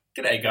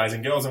G'day guys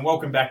and girls, and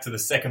welcome back to the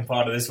second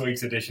part of this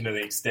week's edition of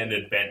the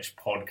Extended Bench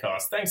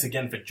podcast. Thanks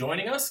again for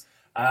joining us.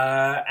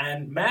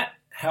 And Matt,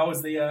 how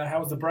was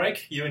the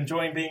break? You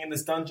enjoying being in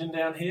this dungeon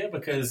down here?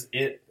 Because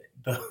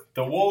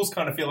the walls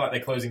kind of feel like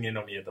they're closing in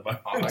on me at the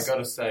moment. I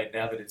gotta say,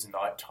 now that it's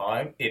night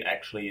time, it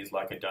actually is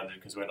like a dungeon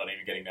because we're not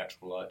even getting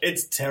natural light.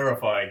 It's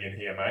terrifying in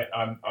here, mate.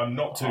 I'm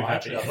not too happy.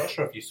 Actually, I'm not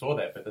sure if you saw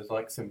that, but there's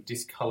like some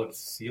discoloured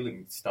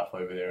ceiling stuff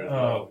over there as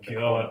well. Oh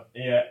god,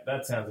 yeah,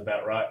 that sounds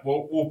about right.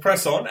 We'll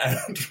press on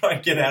and try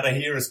and get out of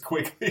here as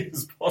quickly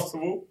as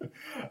possible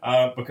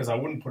because I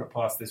wouldn't put it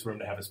past this room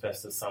to have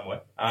asbestos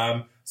somewhere.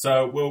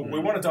 So we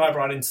want to dive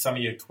right into some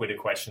of your Twitter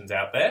questions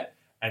out there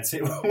and see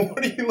what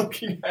are you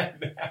looking at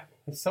now.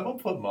 Has someone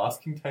put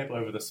masking tape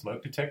over the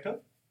smoke detector?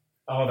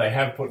 Oh, they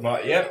have put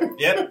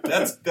Yep.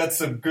 That's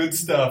some good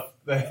stuff.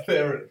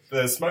 The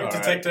smoke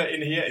detector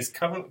in here is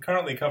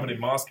currently covered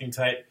in masking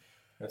tape.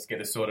 Let's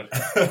get it sorted.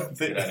 Let's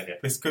get out of here.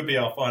 This could be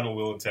our final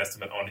will and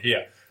testament on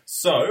here.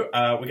 So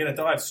we're going to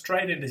dive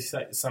straight into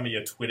some of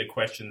your Twitter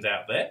questions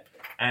out there.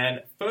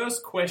 And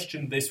first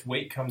question this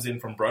week comes in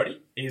from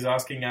Brody. He's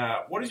asking,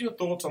 what is your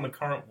thoughts on the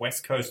current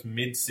West Coast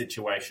mid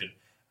situation?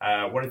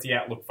 What is the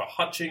outlook for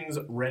Hutchings,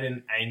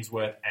 Redden,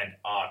 Ainsworth, and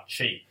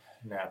Archie?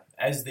 Now,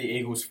 as the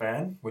Eagles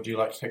fan, would you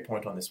like to take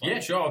point on this one? Yeah,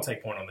 sure, I'll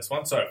take point on this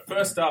one. So,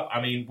 first up,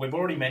 we've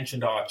already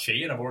mentioned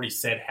Archie, and I've already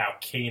said how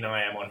keen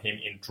I am on him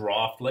in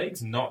draft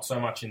leagues, not so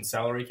much in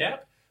salary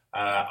cap.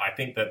 I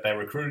think that they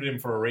recruited him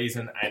for a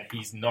reason, and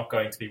he's not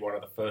going to be one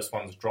of the first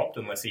ones dropped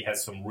unless he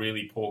has some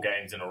really poor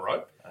games in a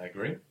row. I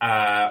agree.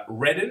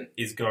 Redden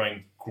is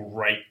going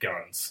great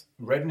guns.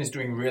 Redden is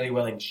doing really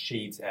well in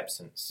Sheed's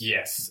absence.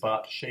 Yes.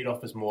 But Sheed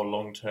offers more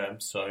long-term,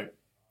 so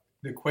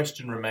the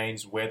question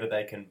remains whether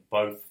they can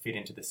both fit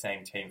into the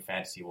same team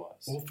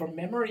fantasy-wise. Well, from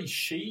memory,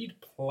 Sheed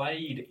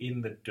played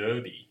in the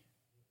Derby,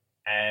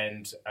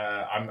 and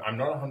I'm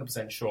not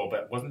 100% sure,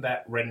 but wasn't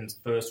that Redden's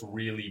first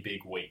really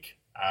big week?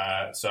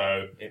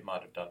 So it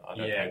might have done. I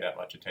don't pay that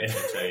much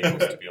attention to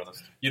Eagles, to be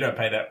honest. You don't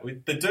pay that.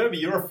 With the Derby,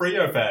 you're a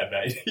Freo fan,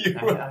 mate.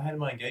 I had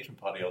my engagement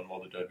party on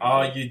while the Derby.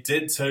 Oh, you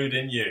did too,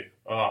 didn't you?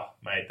 Oh,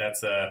 mate,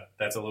 that's a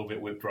little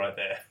bit whipped right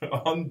there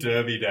on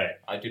Derby day.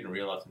 I didn't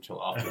realise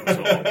until afterwards.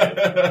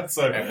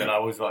 And then I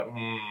was like,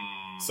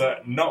 So,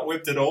 not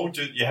whipped at all.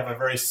 You have a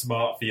very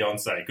smart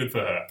fiancée. Good for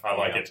her. I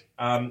like it.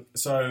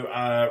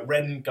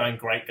 Redden going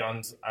great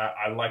guns.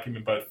 I like him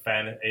in both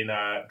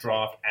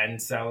draft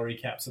and salary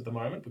caps at the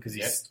moment because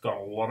he's got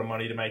a lot of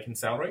money to make in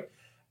salary.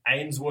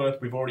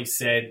 Ainsworth, we've already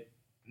said,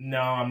 no,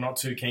 I'm not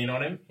too keen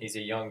on him. He's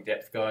a young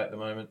depth guy at the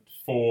moment.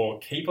 For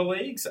keeper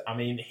leagues,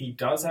 he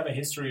does have a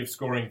history of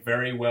scoring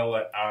very well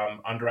at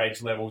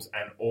underage levels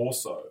and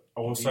also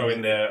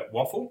in the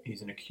waffle.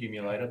 He's an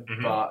accumulator,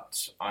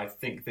 but I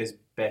think there's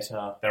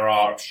better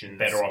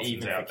options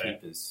even out for there.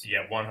 Keepers.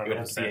 Yeah, 100%. It would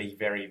have to be a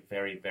very,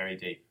 very, very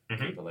deep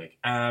keeper league.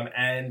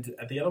 And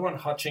the other one,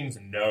 Hutchings,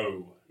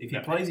 no. If he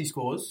plays, he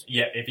scores.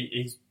 Yeah, if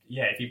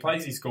he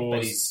plays, he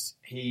scores.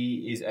 But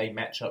he is a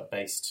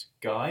matchup-based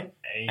guy,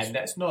 and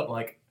that's not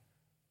like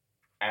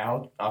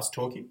us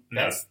talking.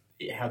 No. That's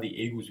how the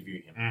Eagles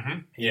view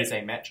him. He is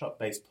a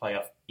matchup-based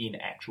player in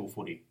actual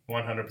footy.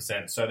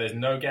 100%. So there's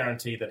no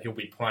guarantee that he'll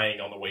be playing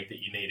on the week that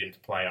you need him to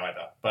play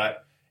either.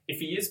 But if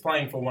he is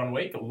playing for 1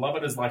 week, love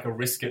it as like a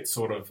risk it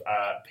sort of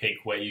pick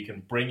where you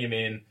can bring him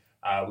in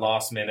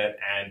last minute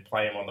and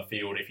play him on the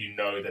field if you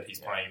know that he's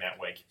playing that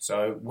week.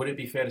 So would it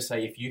be fair to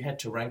say if you had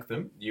to rank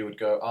them, you would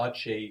go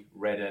Archie,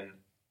 Redden?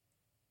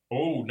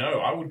 Oh, no,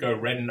 I would go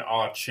Redden,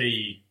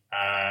 Archie,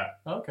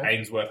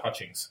 Ainsworth,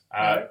 Hutchings.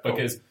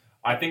 Because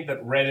I think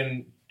that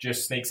Redden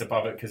just sneaks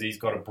above it because he's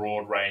got a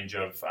broad range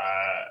of,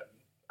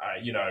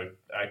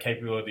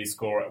 capability to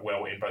score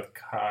well in both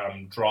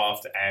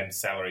draft and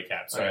salary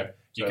cap. So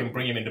you can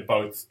bring him into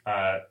both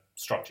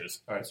structures.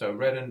 All right, so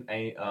Redden,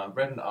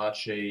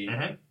 Archie,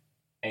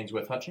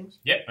 Ainsworth, Hutchings?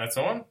 Yep, that's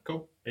the one.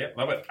 Cool. Yep,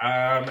 love it.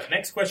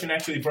 Next question,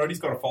 actually, Brody's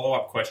got a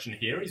follow-up question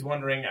here. He's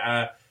wondering...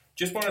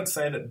 just wanted to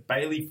say that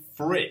Bailey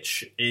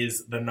Fritsch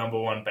is the number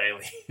one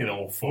Bailey in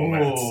all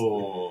formats.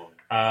 Ooh.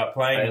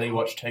 Bailey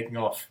watch taking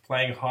off.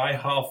 Playing high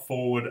half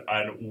forward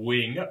and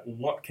wing.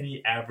 What can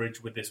he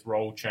average with this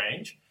role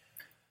change?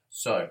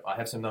 So, I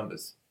have some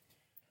numbers.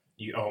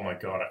 Oh my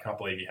God, I can't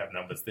believe you have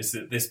numbers. This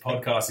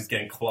podcast is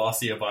getting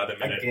classier by the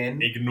minute.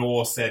 Again,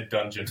 ignore said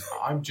dungeon.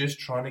 I'm just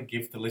trying to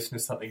give the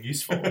listeners something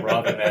useful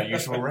rather than our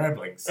usual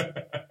ramblings.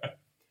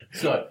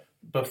 So,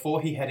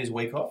 before he had his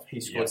week off, he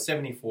scored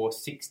 74,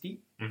 60,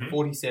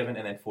 47,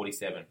 and then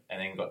 47, and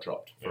then got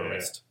dropped for a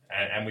rest.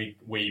 And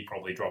we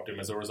probably dropped him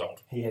as a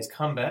result. He has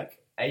come back,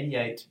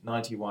 88,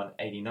 91,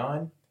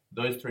 89.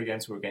 Those 3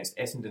 games were against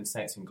Essendon,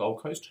 Saints, and Gold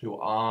Coast, who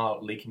are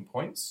leaking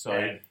points.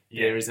 So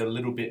there is a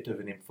little bit of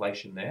an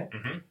inflation there.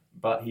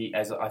 But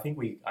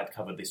I'd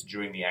covered this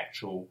during the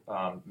actual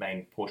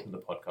main portion of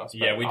the podcast.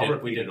 Yeah, we did. I'll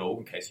repeat it all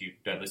in case you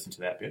don't listen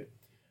to that bit.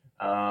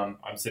 I'm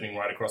sitting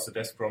right across the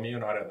desk from you,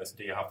 and I don't listen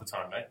to you half the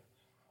time, mate.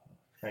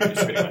 You're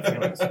just hurting my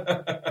feelings.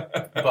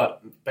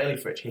 But Bailey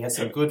Fritsch, he has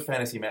some good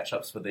fantasy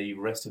matchups for the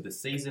rest of the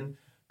season.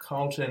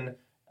 Carlton,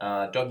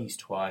 Doggies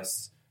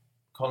twice,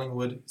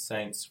 Collingwood,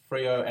 Saints,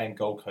 Freo, and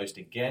Gold Coast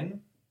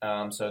again.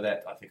 So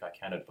that, I think I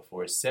counted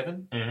before, is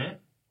 7. Mm-hmm.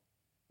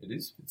 It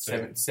is. It's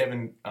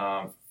seven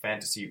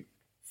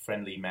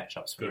fantasy-friendly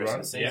matchups for the rest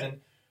of the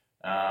season.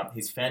 Yeah.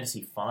 His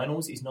fantasy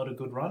finals is not a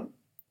good run.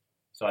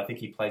 So I think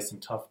he plays some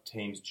tough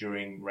teams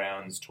during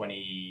rounds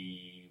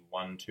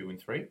 21, 2,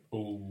 and 3.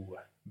 Ooh.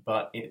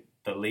 But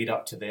the lead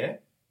up to there,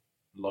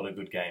 a lot of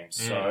good games.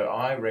 So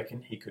I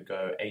reckon he could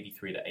go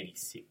 83 to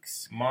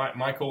 86.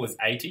 My call is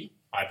 80.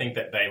 I think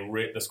that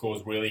the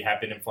scores really have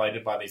been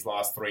inflated by these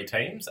last 3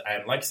 teams.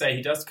 And like you say,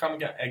 he does come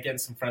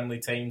against some friendly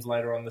teams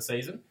later on in the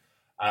season.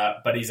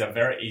 But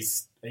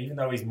even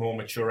though he's more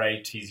mature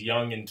age, he's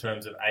young in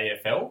terms of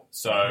AFL.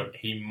 So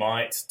he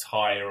might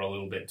tire a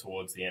little bit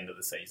towards the end of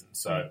the season.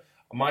 So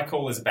my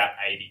call is about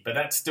 80, but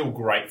that's still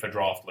great for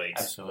draft leagues.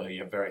 Absolutely.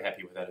 You're very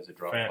happy with that as a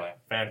draft player.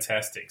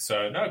 Fantastic.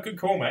 So, no, good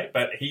call, mate,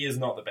 but he is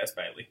not the best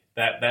Bailey.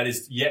 That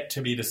is yet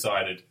to be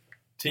decided.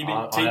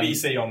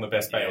 TBC on the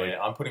best Bailey.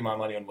 Yeah, I'm putting my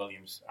money on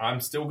Williams.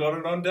 I'm still got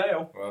it on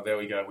Dale. Well, there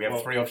we go. We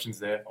have 3 options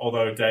there.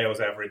 Although Dale's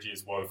average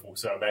is woeful,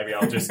 so maybe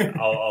I'll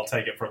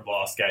take it from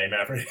last game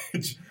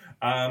average.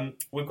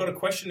 We've got a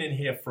question in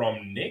here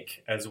from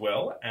Nick as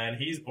well, and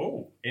he's,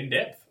 in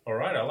depth. All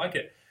right, I like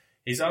it.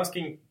 He's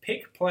asking,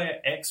 pick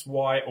player X,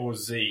 Y, or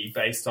Z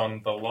based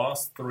on the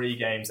last 3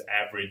 games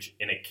average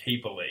in a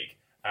keeper league.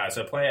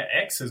 So player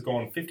X has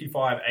gone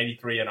 55,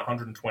 83, and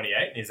 128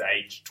 and is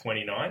age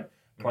 29.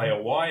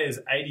 Player Y is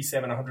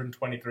 87,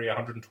 123,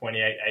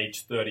 128,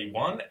 age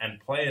 31. And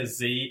player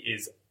Z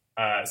is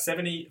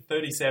 70,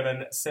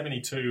 37,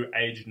 72,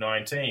 age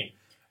 19.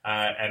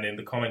 And in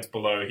the comments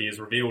below, he has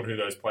revealed who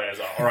those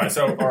players are. All right.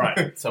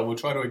 So we'll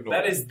try to ignore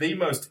that. That is the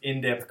most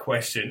in-depth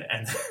question.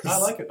 And I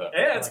like it, though.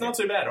 Yeah, it's not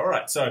too bad. All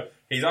right. So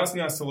he's asking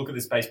us to look at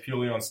this based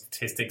purely on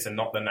statistics and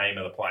not the name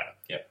of the player.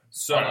 Yeah.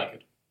 So, I like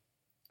it.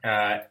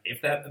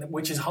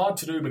 Which is hard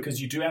to do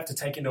because you do have to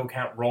take into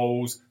account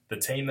roles, the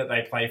team that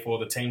they play for,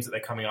 the teams that they're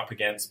coming up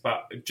against.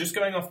 But just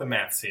going off the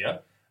maths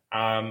here...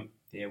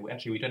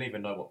 we don't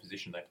even know what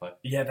position they play.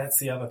 Yeah, that's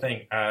the other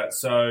thing.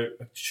 So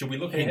should we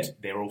look ahead?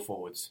 They're all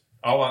forwards.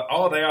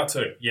 Oh, they are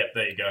too. Yeah,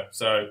 there you go.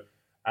 So,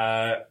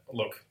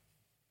 look,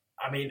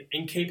 I mean,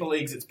 in keeper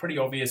leagues, it's pretty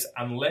obvious.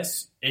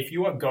 Unless if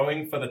you are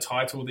going for the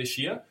title this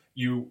year,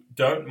 you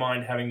don't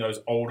mind having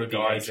those older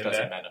guys in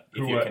there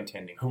if you're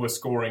contending, who are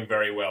scoring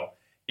very well.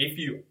 If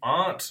you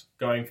aren't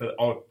going for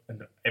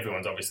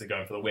everyone's obviously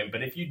going for the win,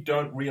 but if you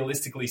don't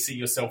realistically see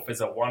yourself as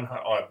a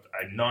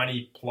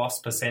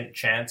 90+%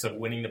 chance of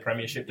winning the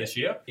premiership this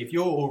year, if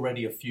you're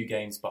already a few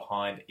games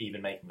behind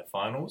even making the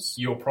finals,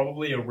 you're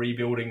probably a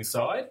rebuilding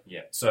side.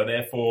 Yeah. So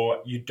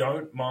therefore, you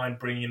don't mind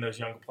bringing in those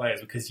younger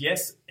players because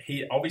yes,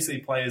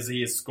 player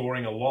Z is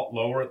scoring a lot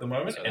lower at the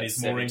moment and is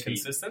more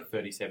inconsistent.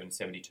 37,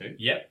 72.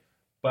 Yep.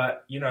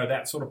 But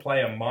that sort of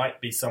player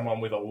might be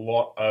someone with a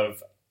lot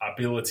of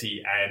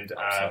ability and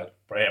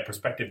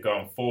perspective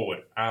going forward.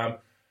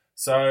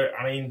 So,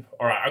 I mean,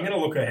 all right, I'm going to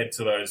look ahead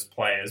to those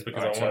players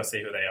because I want to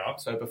see who they are.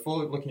 So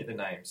before looking at the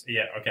names,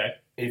 yeah, okay.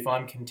 If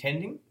I'm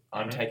contending,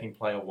 I'm taking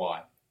player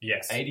Y.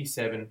 Yes.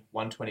 87,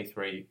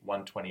 123,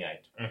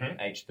 128,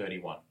 age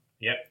 31.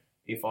 Yep.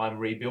 If I'm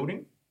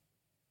rebuilding,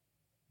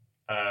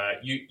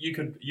 I'd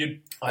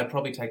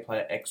probably take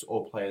player X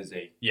or player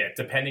Z. Yeah,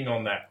 depending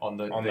on that on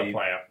the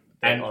player.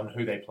 And on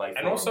who they play for.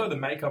 And also the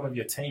makeup of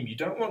your team. You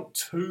don't want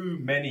too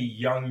many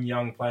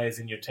young players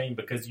in your team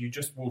because you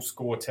just will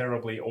score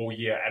terribly all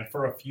year and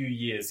for a few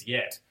years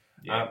yet.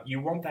 Yeah.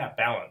 You want that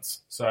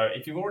balance. So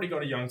if you've already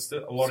got a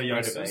lot of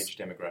youngsters, age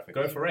demographic,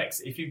 go for X.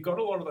 If you've got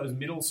a lot of those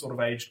middle sort of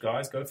aged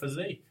guys, go for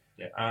Z.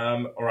 Yeah.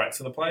 All right,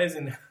 so the players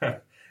in...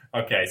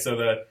 okay, so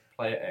the...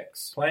 Player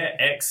X. Player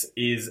X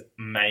is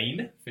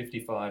Maine.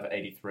 55,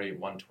 83,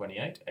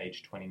 128,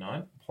 age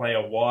 29.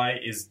 Player Y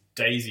is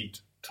Daisy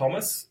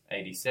Thomas.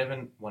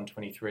 87,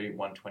 123,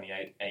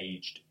 128,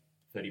 aged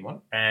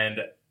 31. And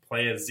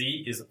player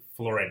Z is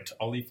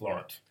Ollie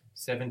Florent.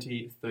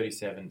 70,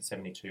 37,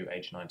 72,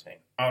 age 19.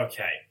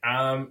 Okay.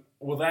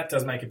 Well, that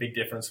does make a big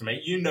difference for me.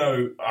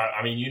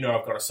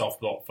 I've got a soft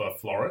spot for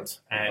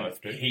Florent. And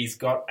he's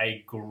got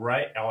he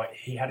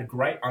had a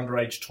great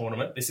underage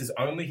tournament. This is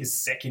only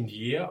his second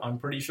year, I'm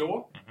pretty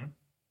sure. Mm-hmm.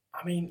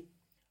 I mean...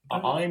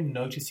 I'm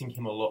noticing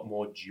him a lot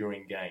more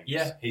during games.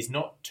 Yeah. He's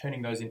not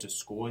turning those into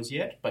scores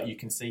yet, but you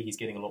can see he's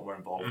getting a lot more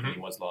involved than he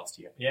was last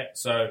year. Yeah,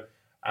 so,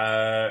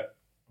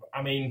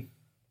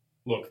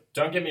 look,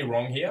 don't get me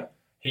wrong here.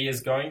 He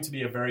is going to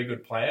be a very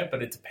good player,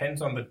 but it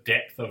depends on the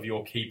depth of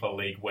your keeper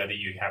league, whether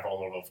you have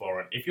Oliver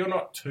Florent. If you're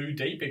not too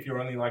deep, if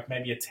you're only like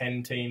maybe a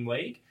 10-team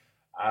league,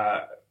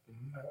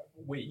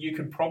 you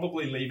could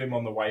probably leave him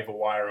on the waiver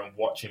wire and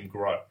watch him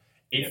grow.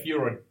 If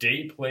you're a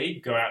deep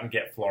league, go out and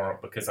get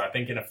Florent because I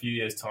think in a few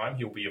years' time,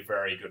 he'll be a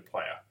very good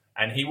player.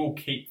 And he will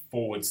keep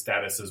forward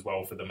status as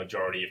well for the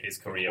majority of his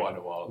career, quite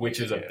a while, which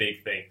is a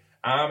big thing.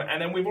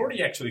 And then we've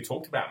already actually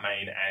talked about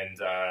Maine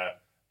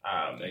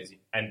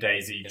and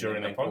Daisy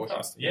during the podcast.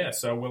 Portion. Yeah,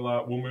 so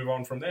we'll move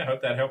on from there.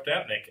 Hope that helped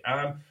out, Nick.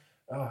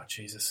 Oh,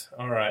 Jesus.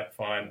 All right,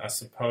 fine. I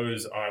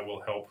suppose I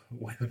will help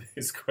with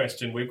this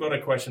question. We've got a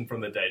question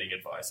from the Dating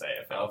Advice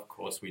AFL. Of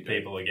course we do.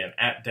 People again,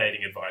 at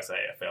Dating Advice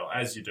AFL,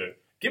 as you do.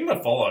 Give them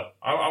a follow.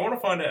 I want to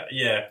find out,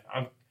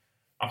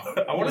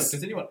 I want to...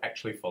 Does anyone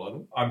actually follow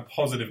them? I'm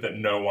positive that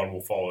no one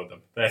will follow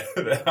them.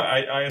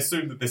 I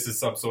assume that this is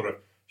some sort of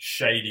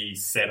shady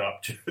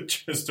setup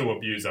just to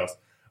abuse us.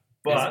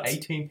 But there's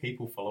 18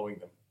 people following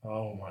them.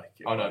 Oh my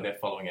God. Oh no, they're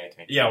following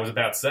 18. Yeah, I was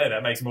about to say,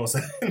 that makes more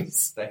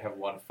sense. They have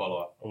one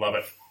follower. Love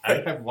it.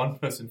 They have one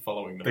person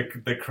following them.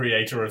 The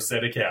creator of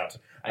said account.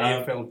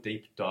 AFL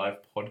Deep Dive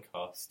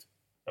Podcast.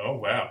 Oh,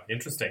 wow.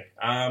 Interesting.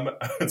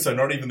 So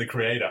not even the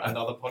creator.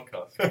 Another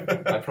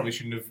podcast. I probably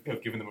shouldn't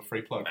have given them a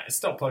free plug.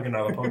 Stop plugging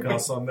other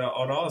podcasts on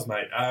ours,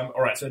 mate.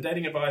 All right, so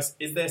dating advice.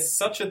 Is there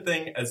such a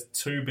thing as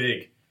too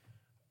big?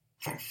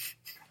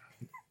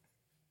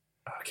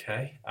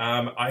 Okay.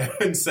 I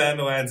own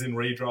Sandilands in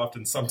redraft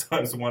and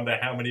sometimes wonder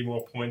how many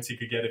more points he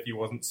could get if he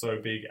wasn't so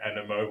big and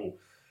immobile.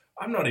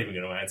 I'm not even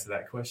going to answer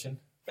that question.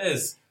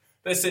 There's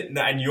it,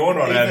 and you're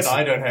not answering.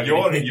 I don't have.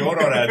 You're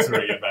not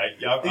answering it, mate.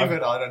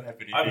 Even I don't have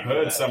anything. I've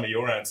heard some of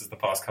your answers the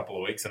past couple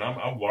of weeks, and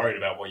I'm worried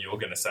about what you're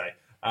going to say.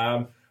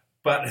 But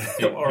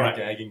all right,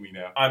 you're gagging me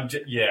now.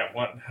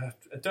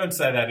 Don't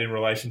say that in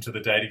relation to the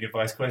dating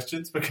advice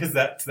questions because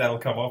that'll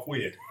come off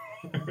weird.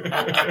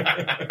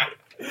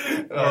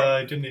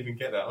 I didn't even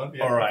get that one.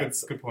 Yeah, all right,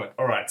 good point.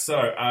 All right,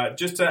 so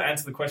just to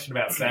answer the question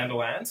about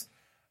Sandilands,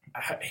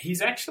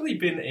 he's actually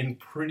been in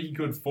pretty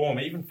good form,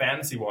 even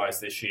fantasy-wise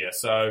this year.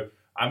 So,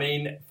 I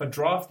mean, for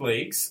draft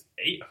leagues,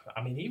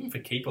 even for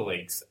keeper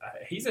leagues,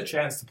 he's a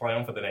chance to play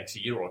on for the next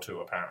year or two,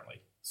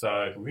 apparently.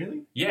 So,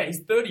 really? Yeah, he's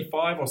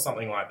 35 or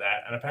something like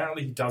that, and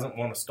apparently he doesn't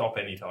want to stop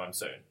anytime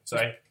soon.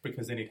 So,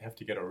 because then he'd have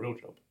to get a real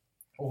job.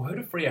 Well, who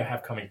do Freo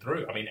have coming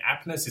through? I mean,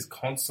 Apnis is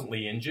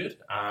constantly injured.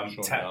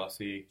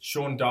 Darcy.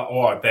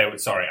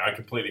 Sorry, I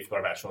completely forgot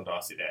about Sean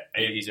Darcy there.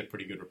 He's a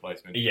pretty good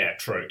replacement. Yeah,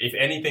 true. If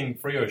anything,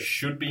 Freo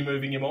should be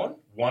moving him on,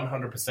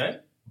 100%.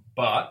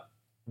 But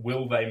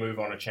will they move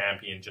on a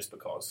champion just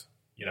because?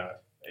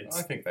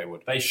 I think they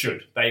would. They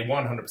should. They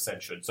 100%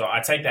 should. So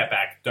I take that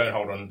back. Don't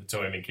hold on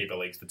to him in keeper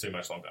leagues for too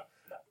much longer.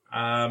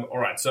 All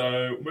right,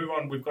 so move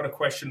on. We've got a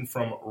question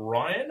from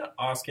Ryan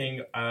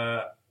asking...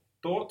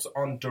 thoughts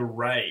on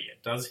DeRay?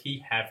 Does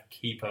he have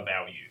keeper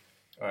value?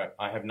 All right,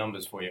 I have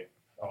numbers for you.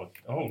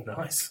 Oh,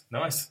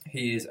 nice.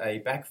 He is a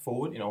back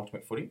forward in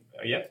Ultimate Footy.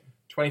 Yep.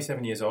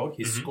 27 years old.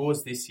 His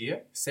scores this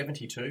year,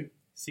 72,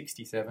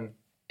 67,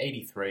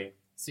 83,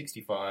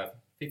 65,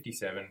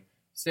 57,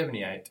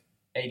 78,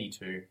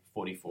 82,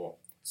 44.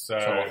 So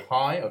a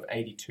high of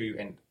 82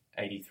 and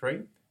 83,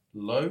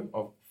 low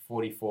of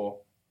 44,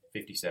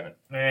 57.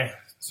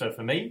 So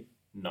for me,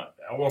 no.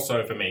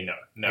 Also for me,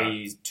 no.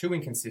 He's too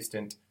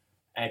inconsistent.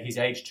 At his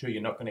age too,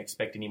 you're not going to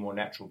expect any more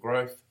natural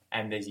growth,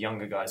 and there's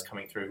younger guys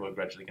coming through who are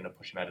gradually going to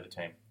push him out of the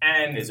team.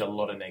 And there's a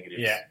lot of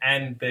negatives. Yeah,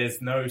 and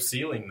there's no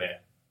ceiling there.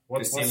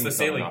 What's the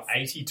ceiling?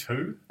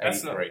 82?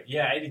 83.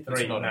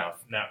 83. Not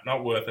enough. No,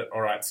 not worth it.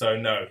 All right, so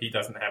no, he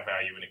doesn't have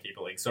value in a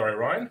keeper league. Sorry,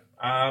 Ryan.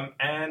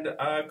 And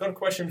I've got a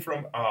question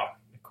from,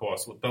 of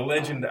course, the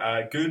legend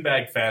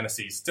Goonbag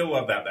Fantasy. Still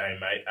love that name,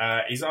 mate.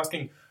 He's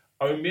asking,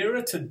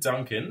 O'Meara to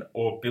Duncan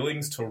or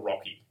Billings to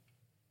Rocky?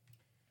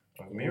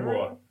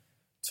 O'Meara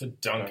to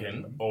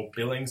Duncan or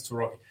Billings to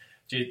Rocky?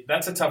 Gee,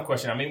 that's a tough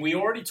question. I mean, we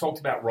already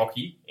talked about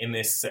Rocky in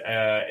this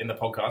in the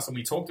podcast, and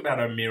we talked about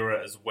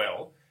O'Meara as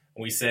well.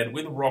 And we said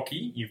with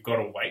Rocky, you've got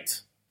to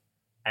wait,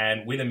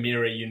 and with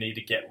O'Meara, you need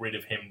to get rid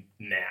of him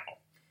now.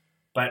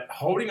 But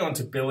holding on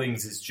to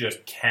Billings is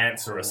just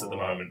cancerous at the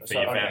moment for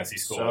your fantasy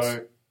scores.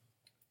 So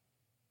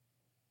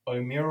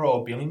O'Meara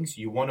or Billings,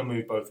 you want to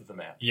move both of them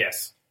out.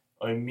 Yes.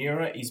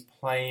 O'Meara is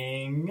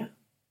playing...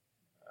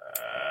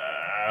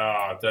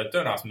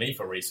 don't ask me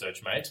for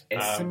research, mate.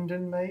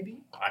 Essendon, maybe?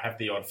 I have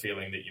the odd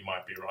feeling that you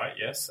might be right,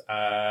 yes.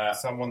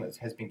 Someone that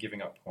has been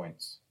giving up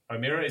points.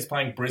 O'Meara is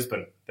playing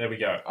Brisbane. There we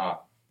go.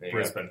 There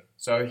Brisbane. Go.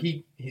 So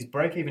his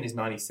break-even is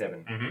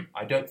 97. Mm-hmm.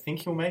 I don't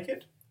think he'll make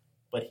it,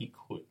 but he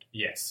could.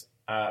 Yes.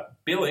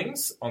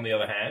 Billings, on the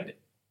other hand,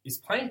 is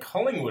playing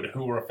Collingwood,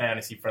 who are a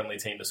fantasy-friendly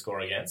team to score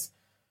against.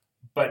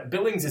 But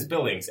Billings is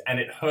Billings, and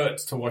it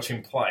hurts to watch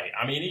him play.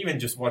 I mean, even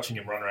just watching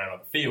him run around on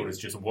the field is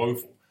just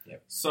woeful.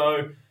 Yep.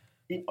 So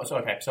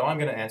I'm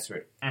going to answer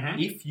it. Mm-hmm.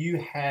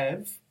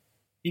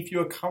 If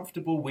you're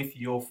comfortable with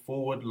your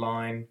forward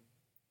line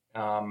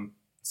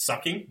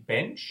sucking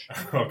bench,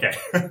 okay,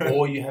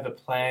 or you have a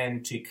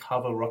plan to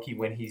cover Rocky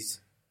when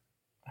he's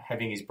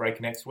having his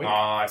break next week,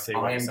 I see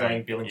what I you're am saying.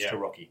 going Billings to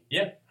Rocky.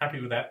 Yeah, happy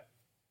with that.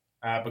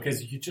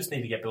 Because you just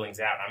need to get Billings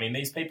out. I mean,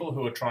 these people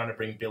who are trying to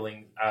bring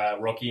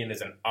Rocky in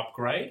as an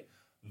upgrade,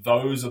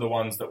 those are the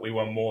ones that we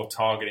were more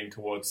targeting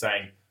towards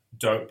saying,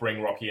 don't bring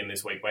Rocky in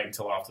this week, wait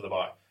until after the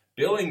bye.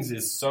 Billings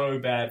is so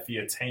bad for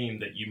your team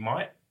that you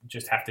might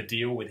just have to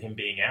deal with him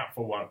being out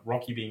for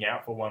Rocky being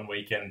out for 1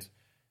 week and,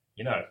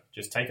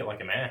 just take it like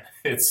a man.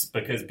 It's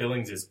because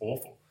Billings is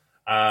awful.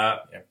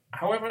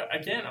 However,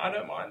 again, I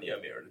don't mind the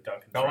O'Meara to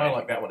Duncan No, trade. I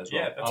like that one as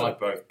well. Yeah, I like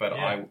both, but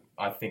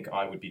I think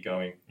I would be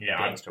going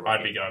Billings to Rocky.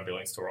 I'd be going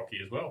Billings to Rocky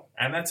as well.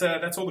 And that's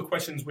all the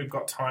questions we've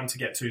got time to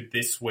get to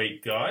this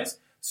week, guys.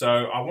 So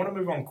I want to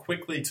move on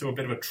quickly to a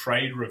bit of a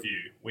trade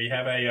review. We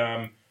have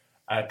a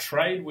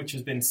trade which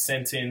has been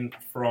sent in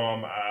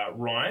from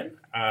Ryan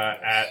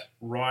at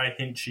Rye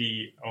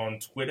Hinchy on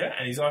Twitter,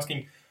 and he's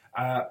asking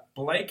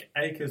Blake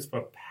Acres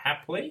for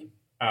Papley,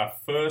 a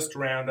first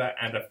rounder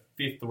and a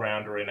fifth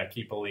rounder in a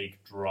Keeper League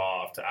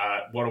draft.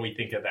 What do we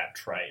think of that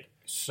trade?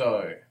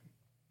 So,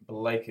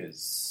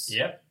 Blakers.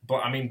 Yep.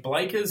 But I mean,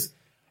 Blakers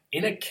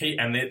in a key,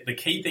 and the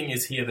key thing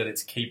is here that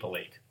it's Keeper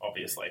League,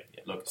 obviously.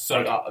 Yeah, look,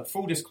 so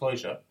full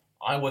disclosure,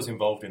 I was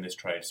involved in this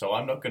trade, so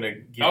I'm not going to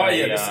give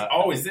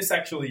is this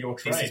actually your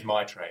trade? This is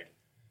my trade.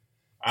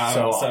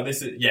 So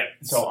this is, yeah.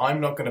 So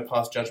I'm not going to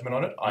pass judgment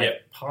on it. I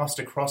passed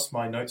across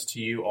my notes to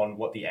you on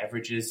what the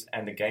average is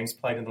and the games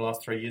played in the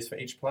last 3 years for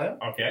each player.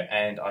 Okay.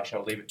 And I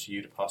shall leave it to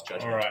you to pass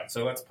judgment. All right,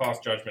 so let's pass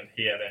judgment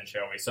here then,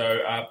 shall we? So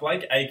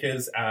Blake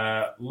Acres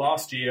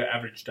last year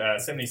averaged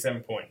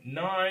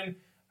 77.9.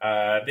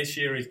 This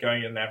year he's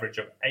going at an average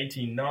of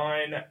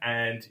 89,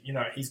 and,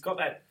 he's got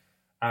that,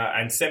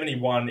 and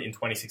 71 in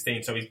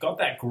 2016. So he's got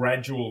that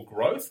gradual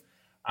growth.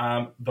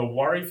 The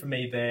worry for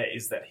me there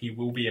is that he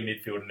will be a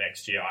midfielder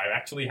next year. I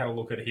actually had a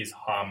look at his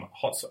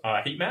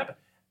heat map,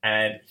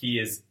 and he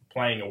is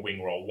playing a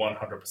wing role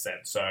 100%.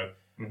 So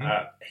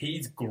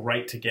he's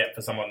great to get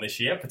for someone this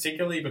year,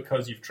 particularly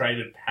because you've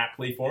traded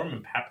Papley for him,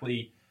 and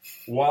Papley,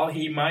 while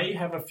he may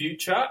have a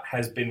future,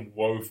 has been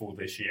woeful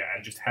this year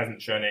and just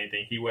hasn't shown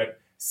anything. He went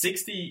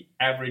 60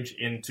 average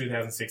in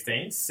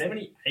 2016,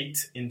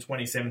 78 in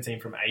 2017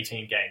 from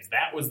 18 games.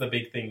 That was the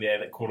big thing there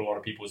that caught a lot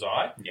of people's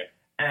eye. Yeah.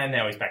 And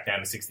now he's back down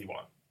to 61.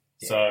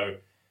 Yeah. So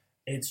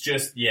it's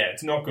just,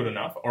 it's not good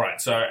enough. All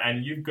right, so,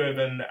 and you've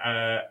given,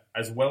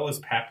 as well as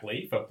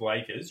Papley for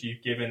Blakers,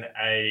 you've given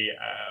a,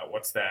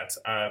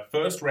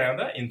 first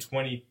rounder in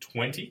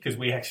 2020, because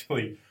we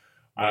actually...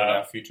 we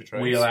allow future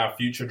trades. We allow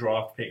future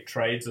draft pick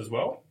trades as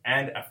well,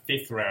 and a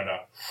fifth rounder.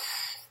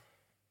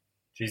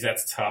 Geez,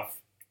 that's tough.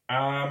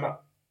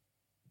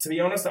 To be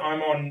honest,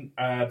 I'm on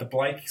the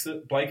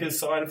Blakers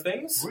side of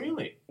things.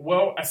 Really?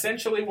 Well,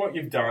 essentially what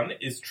you've done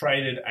is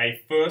traded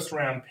a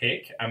first-round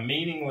pick, a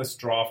meaningless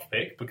draft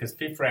pick, because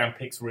fifth-round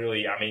picks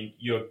really,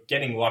 you're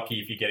getting lucky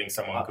if you're getting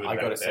someone good.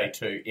 I've got to say,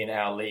 too, in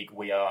our league,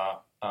 we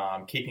are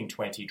keeping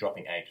 20,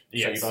 dropping 8.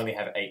 Yes. So you only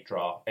have 8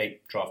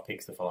 draft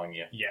picks the following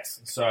year.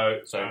 Yes. So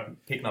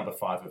pick number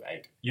 5 of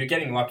 8. You're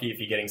getting lucky if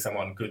you're getting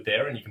someone good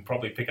there, and you can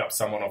probably pick up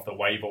someone off the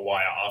waiver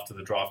wire after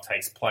the draft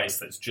takes place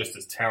that's just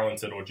as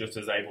talented or just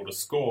as able to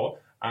score.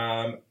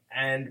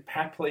 And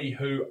Papley,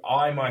 who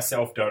I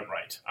myself don't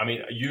rate.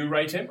 You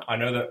rate him. I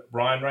know that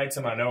Ryan rates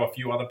him. I know a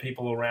few other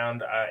people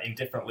around in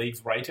different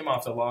leagues rate him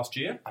after last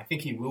year. I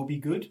think he will be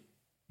good.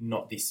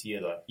 Not this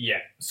year, though. Yeah.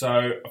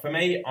 So, for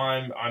me,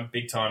 I'm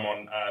big time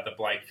on the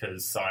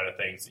Blakers side of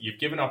things. You've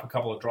given up a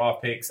couple of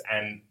draft picks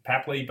and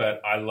Papley, but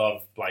I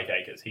love Blake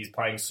Acres. He's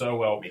playing so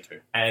well. Me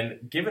too.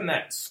 And given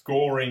that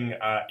scoring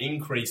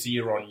increase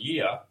year on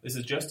year, this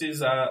is just his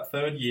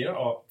third year,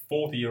 or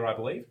fourth year, I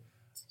believe.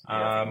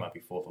 I think it might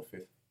be 4th or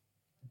 5th.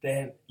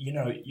 Then,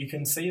 you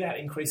can see that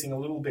increasing a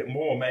little bit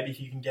more. Maybe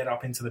he can get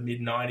up into the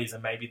mid-90s,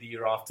 and maybe the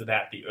year after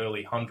that, the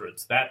early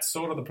hundreds. That's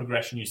sort of the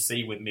progression you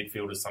see with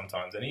midfielders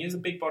sometimes. And he is a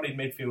big-bodied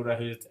midfielder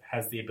who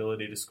has the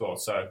ability to score.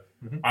 So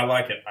I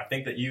like it. I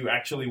think that you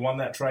actually won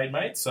that trade,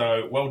 mate.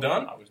 So well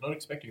done. I was not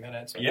expecting that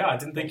answer. Yeah, I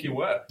didn't think you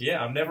were.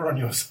 Yeah, I'm never on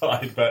your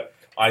side, but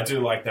I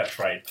do like that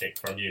trade pick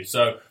from you.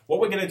 So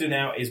what we're going to do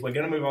now is we're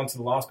going to move on to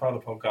the last part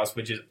of the podcast,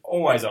 which is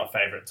always our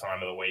favourite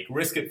time of the week.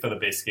 Risk it for the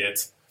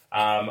biscuits.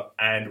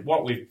 And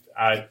what we've,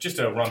 just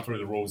to run through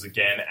the rules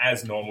again,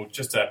 as normal,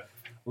 just to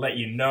let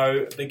you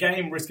know, the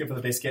game Risk It for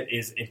the Biscuit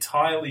is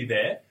entirely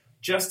there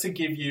just to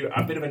give you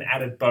a bit of an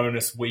added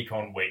bonus week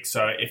on week.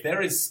 So if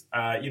there is,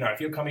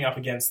 if you're coming up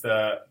against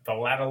the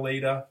ladder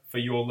leader for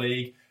your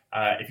league,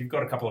 if you've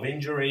got a couple of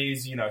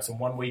injuries, some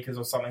 1 weekers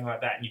or something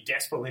like that, and you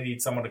desperately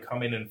need someone to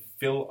come in and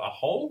fill a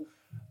hole,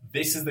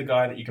 this is the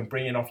guy that you can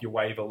bring in off your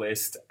waiver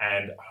list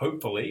and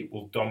hopefully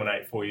will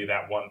dominate for you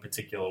that one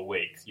particular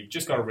week. You've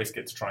just got to risk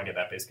it to try and get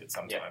that biscuit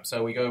sometimes. Yeah,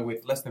 so we go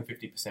with less than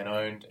 50%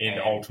 owned. In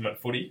Ultimate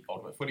Footy.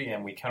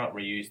 And we cannot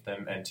reuse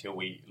them until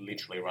we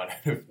literally run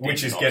out of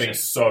which is getting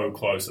so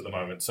close at the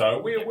moment. So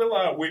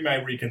we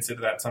may reconsider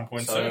that at some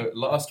point soon. So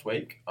last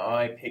week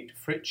I picked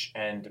Fritch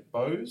and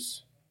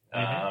Bose.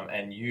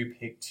 And you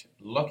picked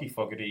Lockie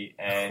Fogarty,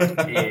 and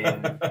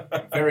in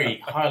very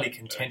highly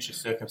contentious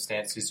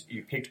circumstances,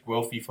 you picked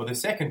Guelphy for the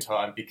second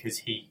time because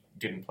he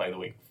didn't play the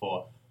week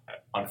before.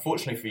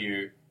 Unfortunately for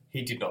you,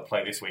 he did not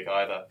play this week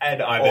either.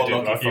 And either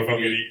did Lockie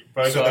Fogarty.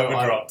 Both of them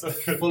were dropped.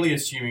 Fully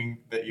assuming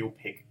that you'll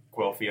pick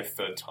Guelphy a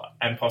third time.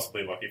 And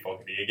possibly Lockie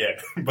Fogarty again.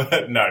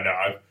 But no.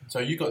 So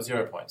you got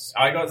 0 points.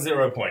 I got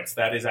 0 points.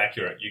 That is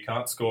accurate. You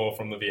can't score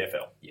from the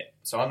VFL. Yeah.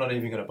 So I'm not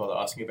even going to bother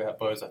asking about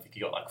Bose. I think he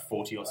got like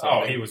 40 or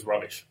something. Oh, he was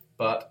rubbish.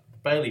 But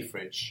Bailey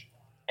Fritch,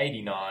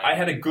 89. I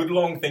had a good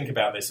long think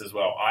about this as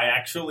well. I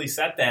actually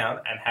sat down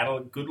and had a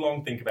good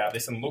long think about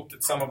this and looked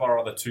at some of our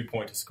other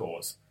 2-pointer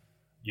scores.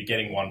 You're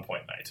getting 1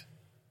 point, mate.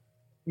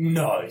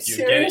 No,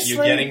 seriously?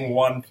 You're getting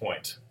 1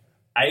 point.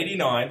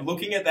 89,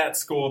 looking at that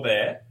score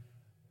there,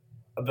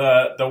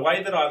 the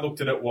way that I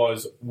looked at it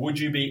was, would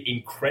you be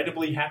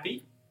incredibly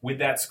happy with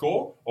that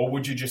score, or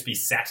would you just be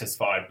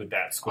satisfied with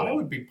that score? I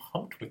would be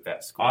pumped with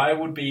that score. I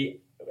would be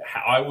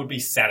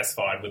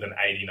satisfied with an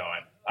 89.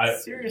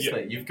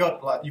 Seriously, you've got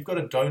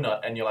a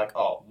donut, and you're like,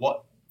 oh,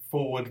 what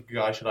forward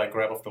guy should I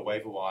grab off the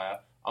waiver wire?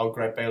 I'll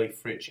grab Bailey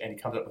Fritsch, and he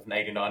comes up with an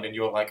 89, and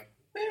you're like,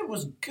 it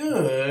was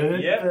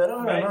good, but I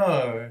don't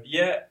know.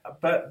 Yeah,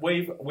 but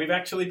we've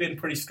actually been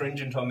pretty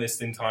stringent on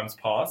this in times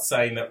past,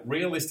 saying that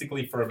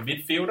realistically for a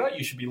midfielder,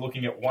 you should be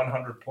looking at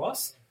 100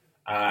 plus,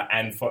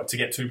 and to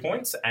get 2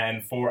 points,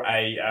 and for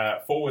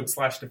a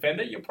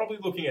forward/defender, you're probably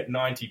looking at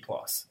 90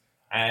 plus.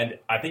 And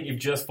I think you've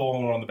just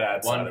fallen on the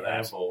bad side of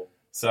that.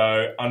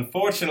 So,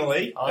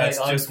 unfortunately, that's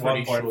just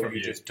 1 point from you.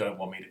 You just don't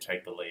want me to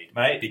take the lead,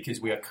 mate, because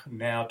we are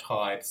now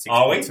tied 6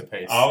 points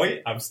apiece. Are we?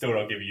 I'm still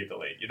not giving you the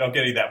lead. You're not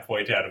getting that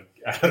point out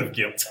of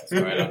guilt. That's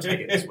all right. I'll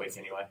take it this week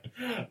anyway.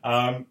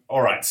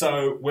 All right.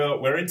 So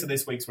we're into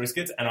this week's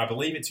Riskets, and I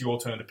believe it's your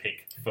turn to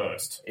pick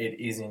first. It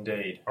is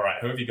indeed. All right.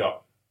 Who have you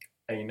got?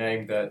 A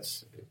name that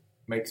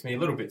makes me a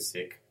little bit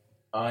sick.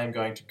 I'm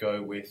going to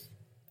go with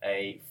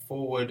a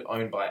forward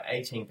owned by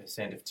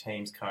 18% of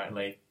teams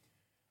currently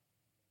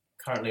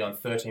on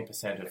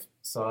 13% of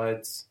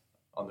sides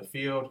on the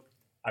field.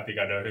 I think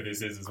I know who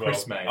this is as well.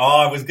 Chris May. Oh,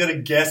 I was going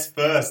to guess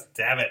first.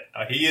 Damn it.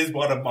 He is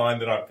one of mine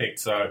that I picked.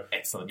 So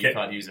excellent. You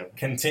can't use him.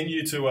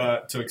 Continue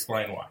to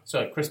explain why.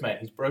 So Chris May,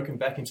 he's broken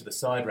back into the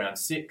side round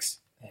 6,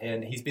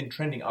 and he's been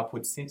trending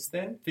upwards since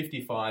then.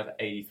 55,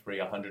 83,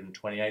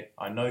 128.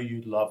 I know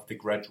you love the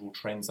gradual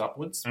trends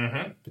upwards,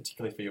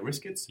 particularly for your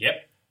Riskets.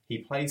 Yep. He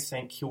plays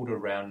St Kilda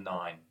round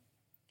 9.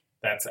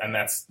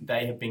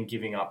 They have been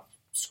giving up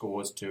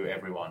scores to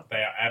everyone. They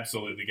are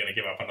absolutely going to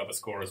give up another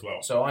score as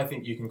well. So I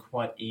think you can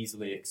quite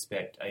easily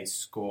expect a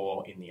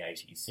score in the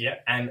 80s. Yeah,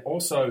 and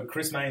also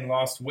Chris Mayne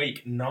last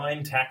week,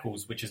 9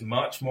 tackles, which is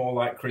much more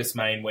like Chris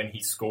Mayne when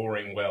he's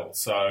scoring well.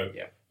 So,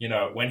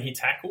 when he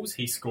tackles,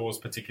 he scores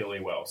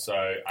particularly well. So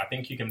I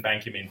think you can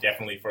bank him in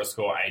definitely for a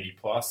score 80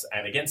 plus.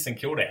 And against St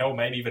Kilda, hell,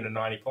 maybe even a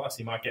 90 plus.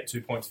 He might get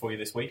 2 points for you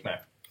this week,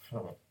 Matt.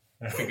 Oh.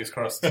 Fingers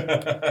crossed.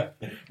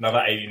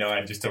 Another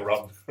 89 just to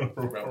rub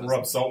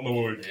salt in the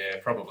wound. Yeah,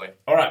 probably.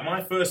 All right,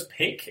 my first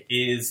pick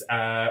is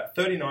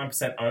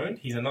 39% owned.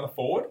 He's another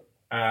forward,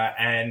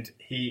 and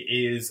he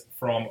is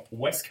from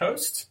West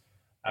Coast,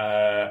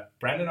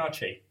 Brandon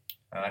Archie.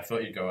 I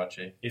thought you'd go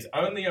Archie. Is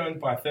only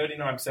owned by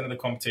 39% of the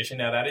competition.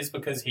 Now, that is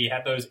because he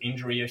had those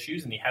injury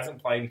issues, and he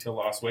hasn't played until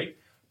last week.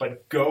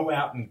 But go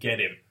out and get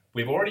him.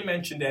 We've already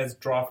mentioned as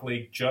Draft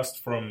League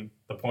just from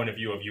the point of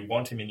view of you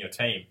want him in your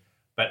team.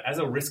 But as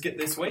a risk it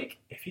this week,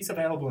 if he's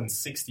available in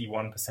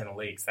 61% of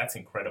leagues, that's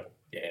incredible.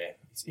 Yeah,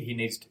 he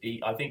needs to.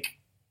 I think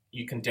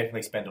you can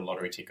definitely spend a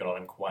lottery ticket on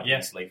him quite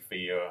easily for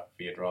your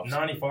drafts.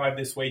 95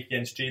 this week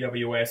against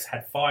GWS,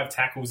 had 5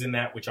 tackles in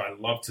that, which I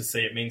love to see.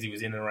 It means he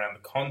was in and around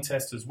the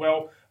contest as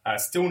well.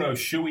 Still no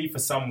Shuey for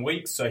some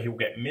weeks, so he'll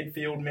get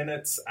midfield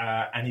minutes.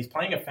 And he's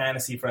playing a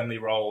fantasy-friendly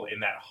role in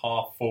that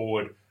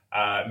half-forward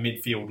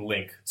midfield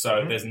link.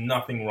 So there's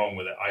nothing wrong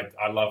with it.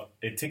 I love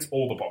it. Ticks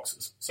all the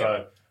boxes.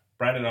 So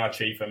Brandon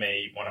Archie for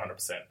me,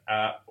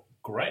 100%.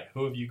 Great.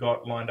 Who have you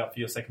got lined up for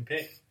your second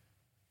pick?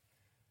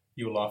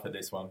 You'll laugh at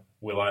this one.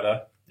 Will I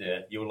though? Yeah,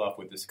 you'll laugh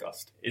with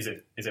disgust. Is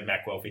it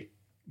Mac Welfie?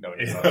 No,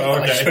 it is not.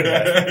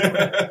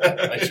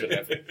 Okay. I should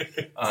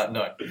have.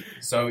 No.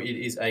 So it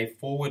is a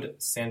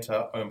forward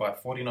centre owned by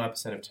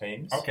 49% of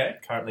teams. Okay.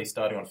 Currently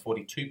starting on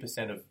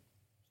 42%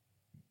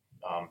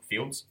 of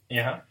fields.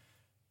 Yeah.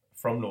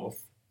 From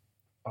North.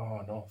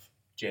 Oh, North.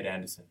 Jed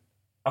Anderson.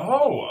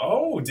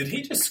 Oh, did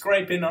he just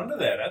scrape in under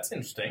there? That's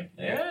interesting.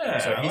 Yeah,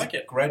 so he's like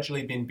it.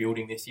 Gradually been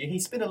building this year.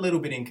 He's been a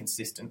little bit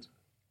inconsistent,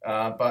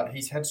 but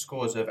he's had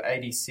scores of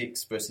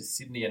 86 versus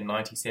Sydney and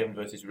 97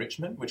 versus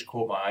Richmond, which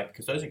caught my eye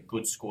because those are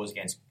good scores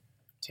against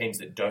teams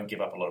that don't give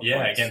up a lot of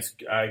points.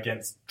 Yeah,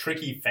 against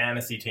tricky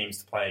fantasy teams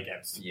to play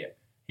against. Yeah.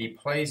 He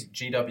plays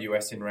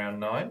GWS in round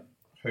 9,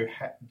 who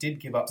did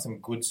give up some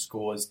good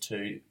scores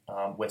to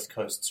West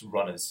Coast's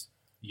runners.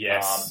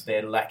 Yes.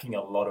 They're lacking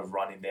a lot of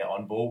run in their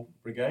on-ball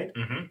brigade.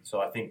 Mm-hmm. So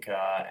I think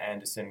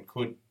Anderson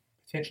could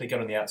potentially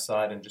get on the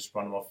outside and just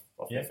run them off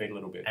their feet a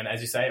little bit. And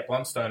as you say, at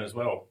Blundstone as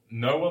well.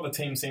 No other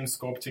team seems to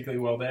score particularly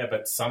well there,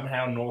 but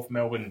somehow North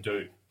Melbourne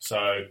do.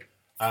 So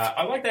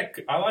I like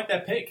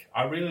that pick.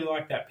 I really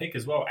like that pick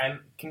as well.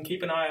 And can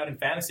keep an eye out in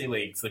fantasy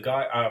leagues. The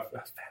guy,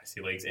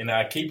 in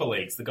keeper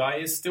leagues, the guy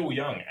is still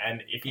young.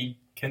 And if he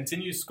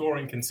continues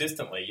scoring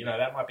consistently,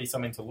 that might be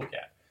something to look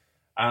at.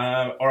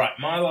 All right,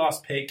 my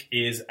last pick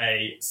is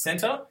a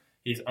centre.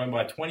 He's owned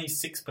by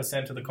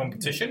 26% of the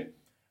competition.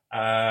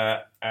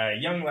 A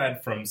young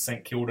lad from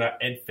St Kilda,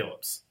 Ed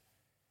Phillips.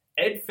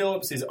 Ed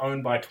Phillips is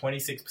owned by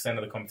 26%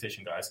 of the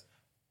competition, guys.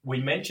 We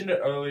mentioned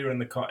it earlier in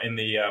the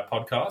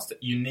podcast.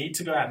 You need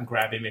to go out and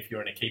grab him if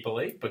you're in a keeper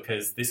league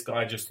because this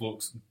guy just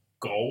looks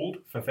gold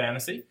for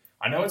fantasy.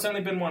 I know it's only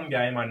been one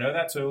game. I know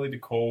that's early to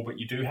call, but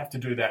you do have to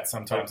do that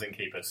sometimes in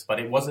keepers. But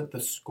it wasn't the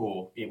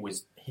score. It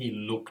was he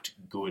looked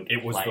good.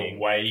 It was the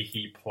way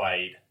he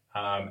played,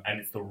 and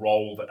it's the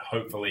role that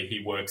hopefully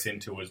he works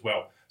into as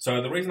well.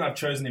 So the reason I've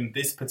chosen him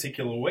this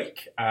particular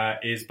week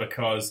is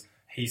because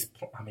this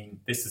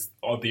is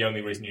the only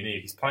reason you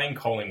need. He's playing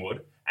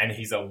Collingwood, and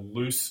he's a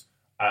loose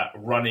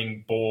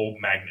running ball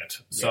magnet.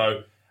 Yeah.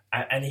 So.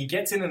 And he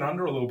gets in and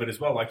under a little bit as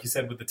well, like you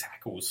said, with the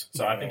tackles.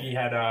 So I think he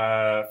had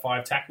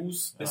 5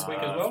 tackles this week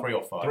as well. 3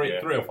 or 5.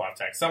 3 or 5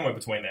 tackles, somewhere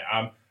between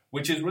there,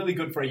 which is really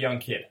good for a young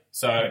kid.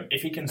 So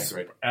if he can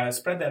spread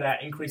that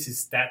out, increase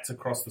his stats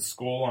across the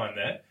scoreline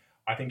there,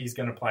 I think he's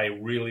going to play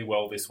really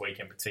well this week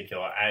in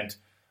particular. And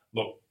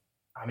look,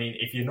 I mean,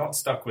 if you're not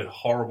stuck with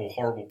horrible,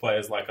 horrible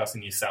players like us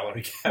in your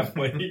salary cap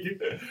league...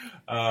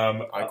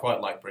 I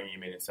quite like bringing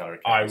him in salary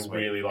cap this week.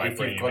 Really like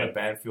bringing him in. If you've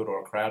got a Banfield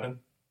or a Crowden...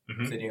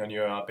 sitting on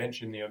your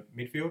bench in the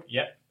midfield.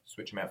 Yep.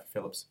 Switch him out for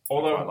Phillips.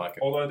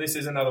 Although this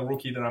is another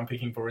rookie that I'm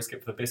picking for Risk It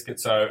for the Biscuit,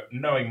 so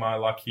knowing my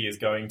luck, he is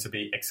going to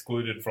be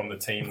excluded from the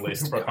team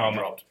list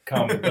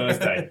come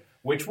Thursday,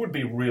 which would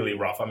be really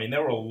rough. I mean,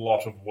 there were a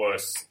lot of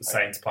worse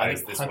Saints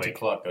players this Hunter week.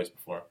 Clark goes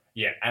before him.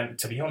 Yeah, and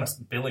to be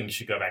honest, Billings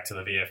should go back to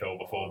the VFL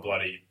before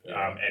bloody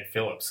Ed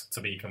Phillips,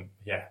 to be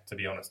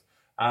honest.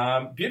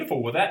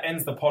 Beautiful. Well, that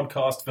ends the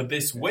podcast for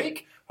this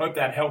week. Hope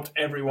that helped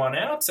everyone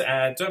out.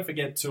 Don't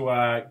forget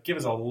to give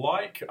us a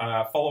like.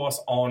 Follow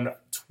us on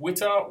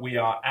Twitter. We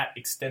are at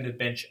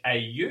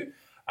ExtendedBenchAU.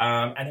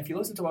 And if you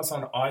listen to us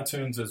on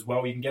iTunes as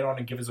well, you can get on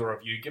and give us a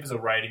review, give us a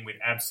rating. We'd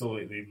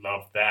absolutely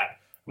love that.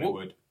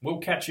 We'll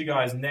catch you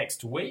guys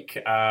next week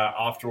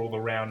after all the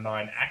round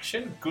 9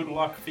 action. Good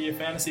luck for your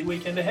fantasy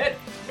weekend ahead.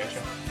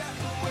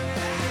 Gotcha.